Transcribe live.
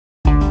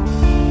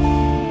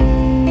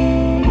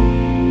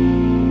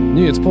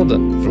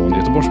Nyhetspodden från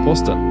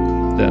Göteborgs-Posten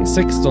den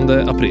 16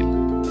 april.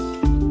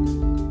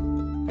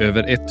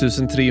 Över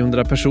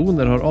 1300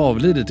 personer har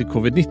avlidit i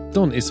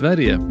covid-19 i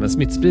Sverige, men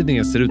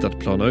smittspridningen ser ut att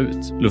plana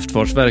ut.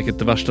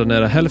 Luftfartsverket varslar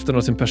nära hälften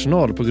av sin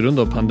personal på grund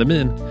av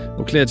pandemin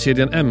och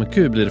klädkedjan MQ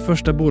blir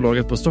första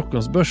bolaget på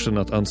Stockholmsbörsen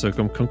att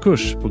ansöka om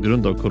konkurs på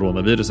grund av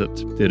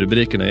coronaviruset. Det är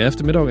rubrikerna i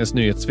eftermiddagens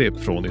nyhetssvep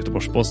från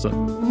Göteborgs-Posten.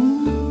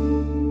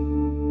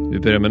 Vi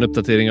börjar med en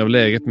uppdatering av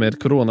läget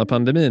med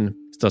coronapandemin.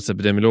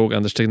 Statsepidemiolog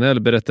Anders Tegnell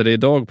berättade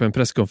idag på en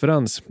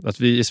presskonferens att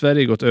vi i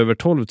Sverige gått över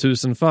 12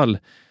 000 fall,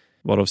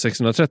 varav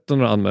 613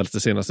 har anmälts det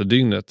senaste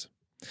dygnet.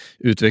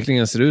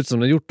 Utvecklingen ser ut som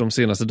den gjort de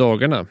senaste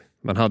dagarna.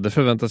 Man hade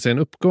förväntat sig en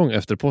uppgång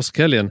efter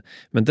påskhelgen,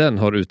 men den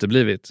har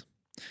uteblivit.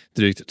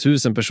 Drygt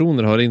 1000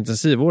 personer har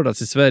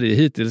intensivvårdats i Sverige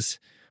hittills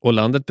och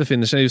landet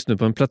befinner sig just nu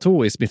på en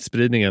platå i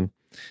smittspridningen.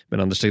 Men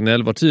Anders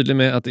Tegnell var tydlig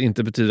med att det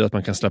inte betyder att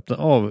man kan slappna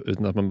av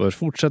utan att man bör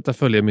fortsätta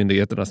följa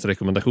myndigheternas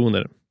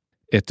rekommendationer.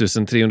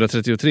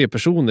 1333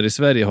 personer i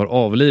Sverige har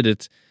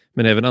avlidit,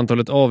 men även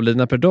antalet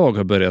avlidna per dag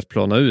har börjat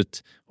plana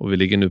ut och vi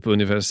ligger nu på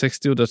ungefär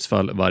 60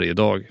 dödsfall varje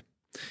dag.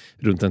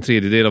 Runt en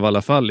tredjedel av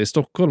alla fall i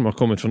Stockholm har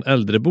kommit från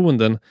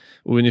äldreboenden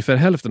och ungefär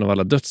hälften av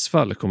alla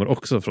dödsfall kommer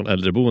också från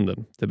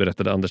äldreboenden. Det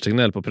berättade Anders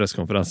Tegnell på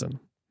presskonferensen.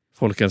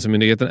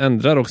 Folkhälsomyndigheten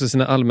ändrar också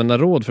sina allmänna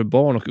råd för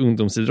barn- och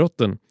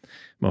ungdomsidrotten.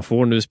 Man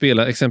får nu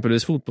spela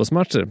exempelvis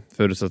fotbollsmatcher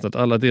förutsatt att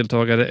alla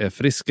deltagare är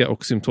friska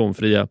och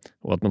symptomfria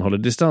och att man håller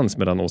distans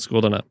mellan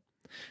åskådarna.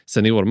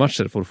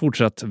 Seniormatcher får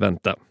fortsatt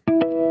vänta.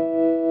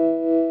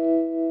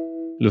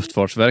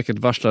 Luftfartsverket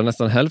varslar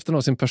nästan hälften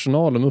av sin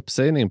personal om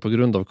uppsägning på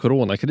grund av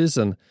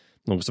coronakrisen,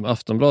 något som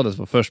Aftonbladet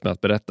var först med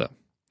att berätta.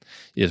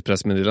 I ett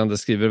pressmeddelande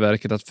skriver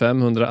verket att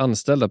 500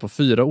 anställda på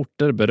 4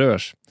 orter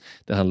berörs.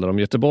 Det handlar om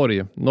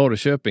Göteborg,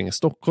 Norrköping,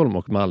 Stockholm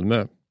och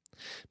Malmö.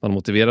 Man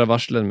motiverar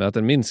varslen med att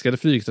den minskade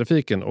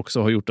flygtrafiken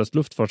också har gjort att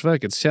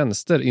Luftfartsverkets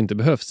tjänster inte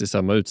behövs i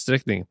samma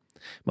utsträckning.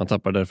 Man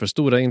tappar därför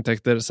stora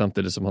intäkter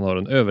samtidigt som man har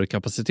en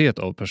överkapacitet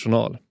av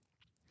personal.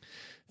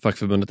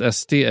 Fackförbundet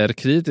ST är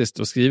kritiskt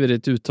och skriver i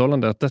ett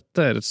uttalande att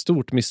detta är ett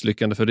stort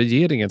misslyckande för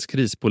regeringens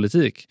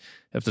krispolitik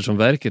eftersom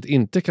verket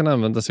inte kan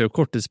använda sig av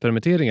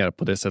korttidspermitteringar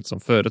på det sätt som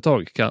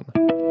företag kan.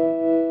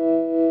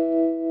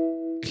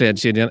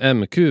 Klädkedjan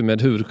MQ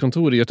med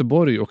huvudkontor i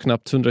Göteborg och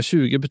knappt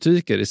 120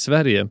 butiker i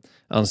Sverige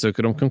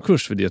ansöker om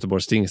konkurs vid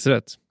Göteborgs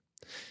tingsrätt.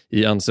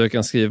 I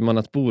ansökan skriver man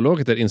att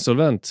bolaget är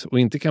insolvent och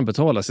inte kan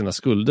betala sina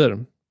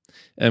skulder.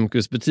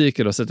 MQs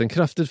butiker har sett en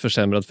kraftigt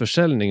försämrad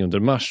försäljning under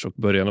mars och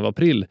början av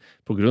april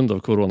på grund av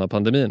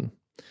coronapandemin.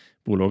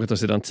 Bolaget har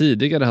sedan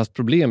tidigare haft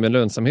problem med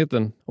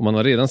lönsamheten och man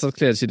har redan satt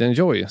klädkedjan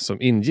Joy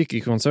som ingick i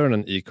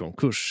koncernen i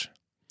konkurs.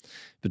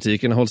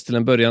 Butikerna hålls till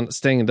en början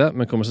stängda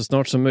men kommer så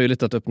snart som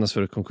möjligt att öppnas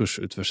för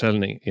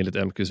konkursutförsäljning enligt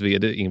MQs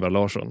vd Ingvar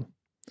Larsson.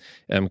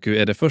 MQ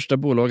är det första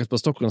bolaget på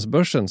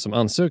Stockholmsbörsen som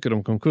ansöker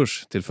om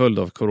konkurs till följd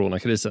av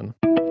coronakrisen.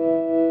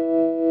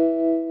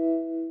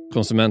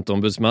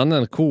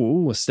 Konsumentombudsmannen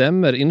KO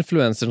stämmer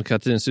influencern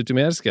Katrin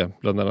Zytomierska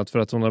bland annat för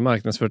att hon har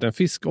marknadsfört en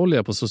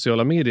fiskolja på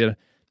sociala medier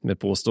med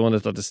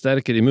påståendet att det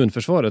stärker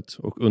immunförsvaret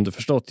och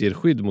underförstått ger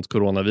skydd mot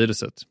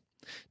coronaviruset.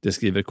 Det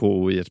skriver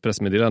KO i ett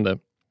pressmeddelande.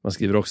 Man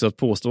skriver också att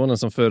påståenden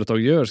som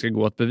företag gör ska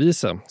gå att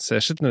bevisa,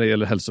 särskilt när det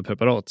gäller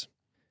hälsopreparat.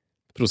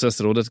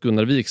 Processrådet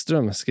Gunnar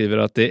Wikström skriver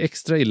att det är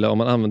extra illa om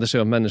man använder sig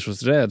av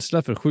människors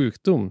rädsla för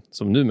sjukdom,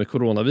 som nu med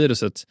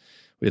coronaviruset.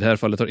 Och i det här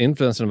fallet har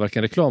influencern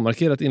varken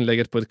reklammarkerat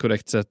inlägget på ett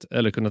korrekt sätt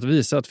eller kunnat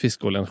visa att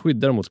fiskoljan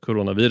skyddar mot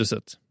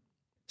coronaviruset.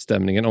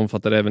 Stämningen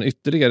omfattar även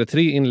ytterligare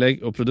 3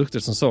 inlägg och produkter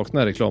som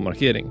saknar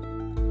reklammarkering.